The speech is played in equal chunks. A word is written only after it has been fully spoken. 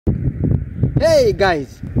Hey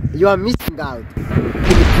guys, you are missing out.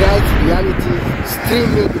 The Christ reality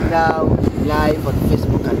streaming now live on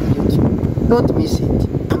Facebook and YouTube. Don't miss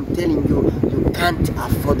it. I'm telling you, you can't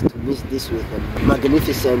afford to miss this with a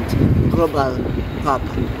magnificent global Papa,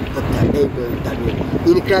 Dr. Abel Damina.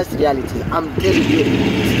 In Christ reality, I'm telling you,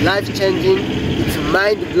 it's life-changing, it's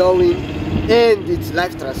mind-blowing, and it's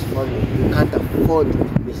life-transforming. You can't afford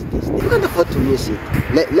to miss this. You can't afford to miss it.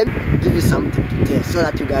 Let me give you something to tell so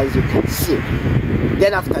that you can see.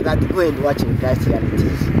 Then after that, go and watch in Christ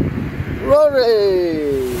realities.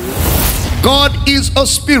 Glory! God is a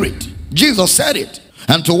spirit. Jesus said it.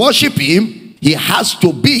 And to worship him, he has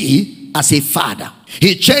to be as a father.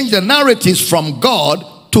 He changed the narratives from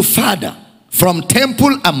God to father, from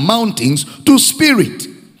temple and mountains to spirit.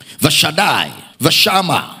 The Shaddai, the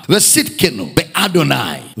Shammah, the Sitkenu, the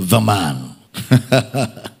Adonai, the man.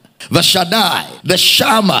 The Shaddai, the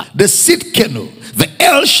Shammah, the Sitkenu, the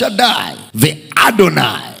El Shaddai, the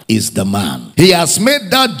Adonai is the man. He has made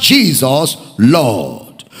that Jesus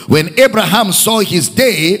Lord. When Abraham saw his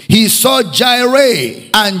day, he saw Jireh,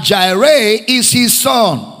 and Jireh is his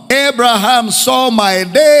son. Abraham saw my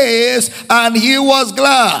days, and he was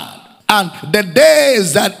glad. And the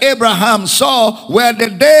days that Abraham saw were the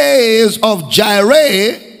days of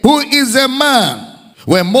Jireh, who is a man.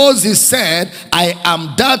 When Moses said, I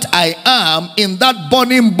am that I am, in that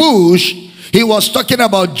burning bush, he was talking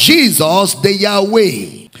about Jesus, the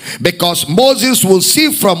Yahweh. Because Moses will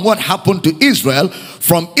see from what happened to Israel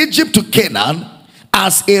from Egypt to Canaan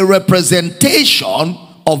as a representation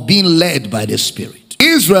of being led by the Spirit.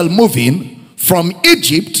 Israel moving from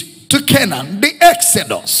Egypt to Canaan, the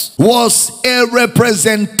Exodus, was a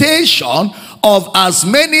representation of as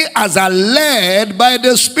many as are led by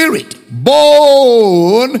the Spirit,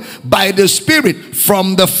 born by the Spirit,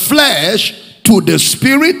 from the flesh to the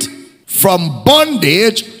Spirit, from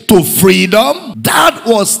bondage to freedom. That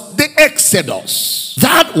was the Exodus.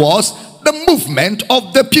 That was the movement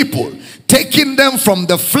of the people, taking them from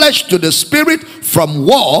the flesh to the Spirit, from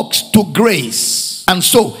works to grace. And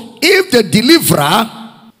so, if the deliverer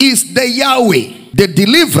is the Yahweh, the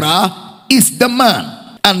deliverer is the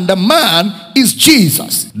man, and the man is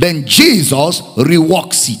Jesus, then Jesus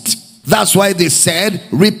reworks it. That's why they said,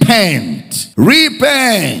 repent,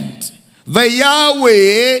 repent. The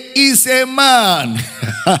Yahweh is a man.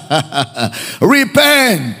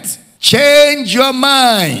 Repent, change your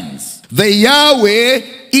minds. The Yahweh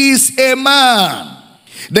is a man.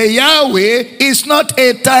 The Yahweh is not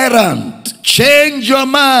a tyrant. Change your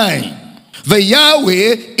mind. The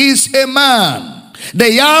Yahweh is a man.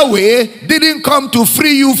 The Yahweh didn't come to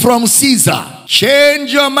free you from Caesar.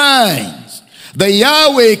 Change your minds. The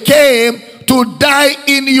Yahweh came to die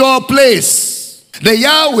in your place. The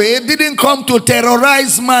Yahweh didn't come to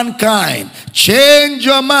terrorize mankind. Change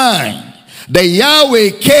your mind. The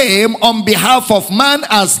Yahweh came on behalf of man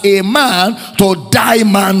as a man to die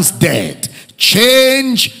man's death.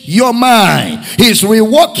 Change your mind. He's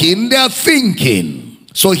reworking their thinking.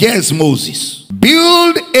 So here's Moses.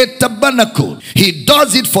 Build a tabernacle. He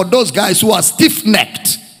does it for those guys who are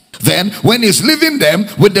stiff-necked. Then when he's leaving them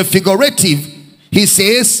with the figurative, he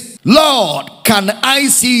says, Lord, can I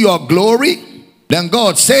see your glory? Then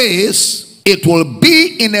God says, it will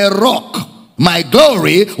be in a rock. My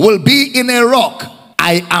glory will be in a rock.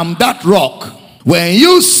 I am that rock. When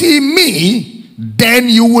you see me, then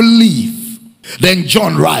you will live. Then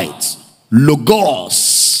John writes,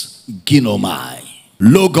 Logos Ginomai.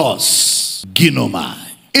 Logos Ginomai.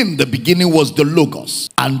 In the beginning was the Logos,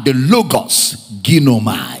 and the Logos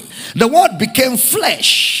Ginomai. The word became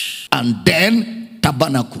flesh, and then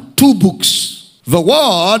tabernacle. 2 books. The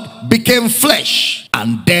word became flesh,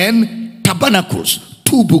 and then tabernacles.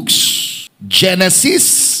 2 books.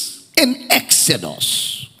 Genesis and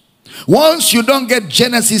Exodus. Once you don't get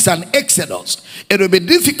Genesis and Exodus, it will be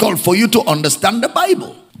difficult for you to understand the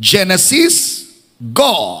Bible. Genesis,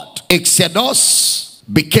 God. Exodus,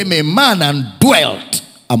 became a man and dwelt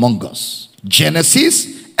among us.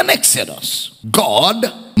 Genesis and Exodus.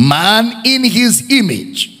 God, man in his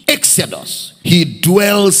image. Exodus, he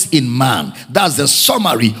dwells in man. That's the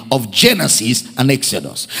summary of Genesis and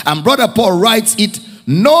Exodus. And Brother Paul writes it,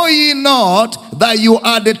 know ye not that you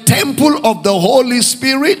are the temple of the Holy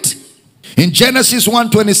Spirit? In Genesis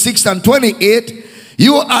 1:26 and 28,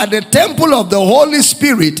 you are the temple of the Holy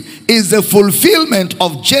Spirit is the fulfillment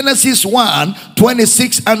of Genesis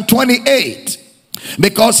 1:26 and 28.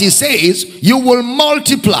 Because he says, you will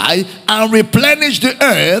multiply and replenish the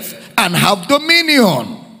earth and have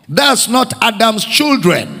dominion. That's not Adam's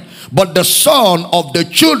children, but the son of the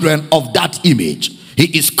children of that image.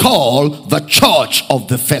 He is called the church of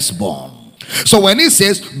the firstborn. So when he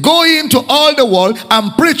says, go into all the world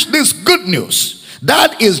and preach this good news,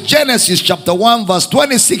 that is Genesis chapter 1 verse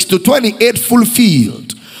 26 to 28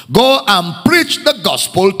 fulfilled. Go and preach the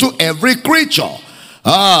gospel to every creature.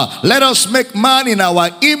 Let us make man in our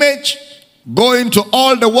image. Go into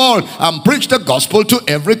all the world and preach the gospel to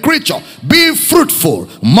every creature. Be fruitful,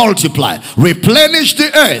 multiply, replenish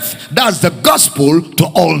the earth. That's the gospel to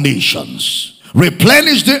all nations.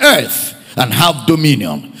 Replenish the earth and have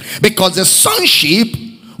dominion. Because the sonship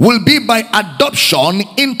will be by adoption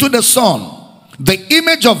into the Son, the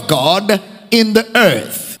image of God in the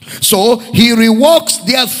earth. So he reworks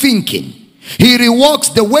their thinking. He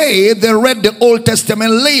reworks the way they read the Old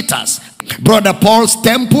Testament letters. Brother Paul's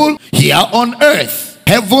temple here on earth.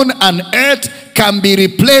 Heaven and earth can be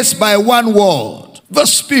replaced by one word: the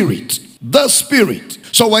Spirit. The Spirit.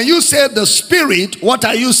 So when you say the Spirit, what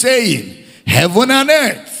are you saying? Heaven and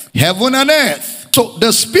earth. Heaven and earth. So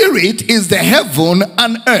the Spirit is the heaven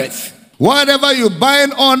and earth. Whatever you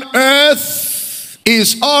bind on earth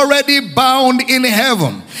is already bound in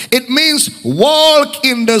heaven. It means walk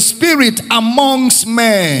in the Spirit amongst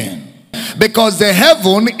men. Because the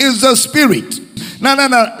heaven is the Spirit. No.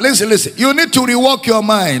 Listen. You need to rework your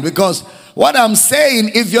mind. Because what I'm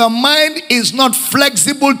saying, if your mind is not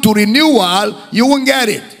flexible to renewal, you won't get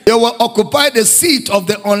it. You will occupy the seat of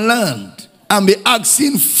the unlearned and be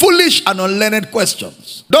asking foolish and unlearned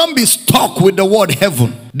questions. Don't be stuck with the word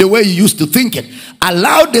heaven the way you used to think it.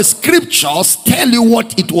 Allow the scriptures tell you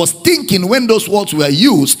what it was thinking when those words were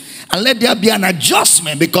used, and let there be an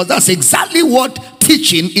adjustment, because that's exactly what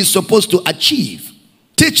teaching is supposed to achieve.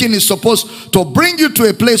 Teaching is supposed to bring you to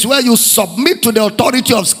a place where you submit to the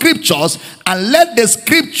authority of scriptures and let the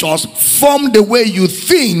scriptures form the way you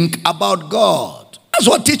think about God. That's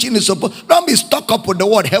what teaching is supposed. Don't be stuck up with the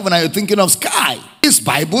word heaven and you're thinking of sky. It's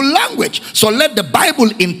Bible language. So let the Bible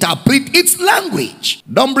interpret its language.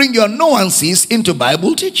 Don't bring your nuances into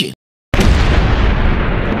Bible teaching.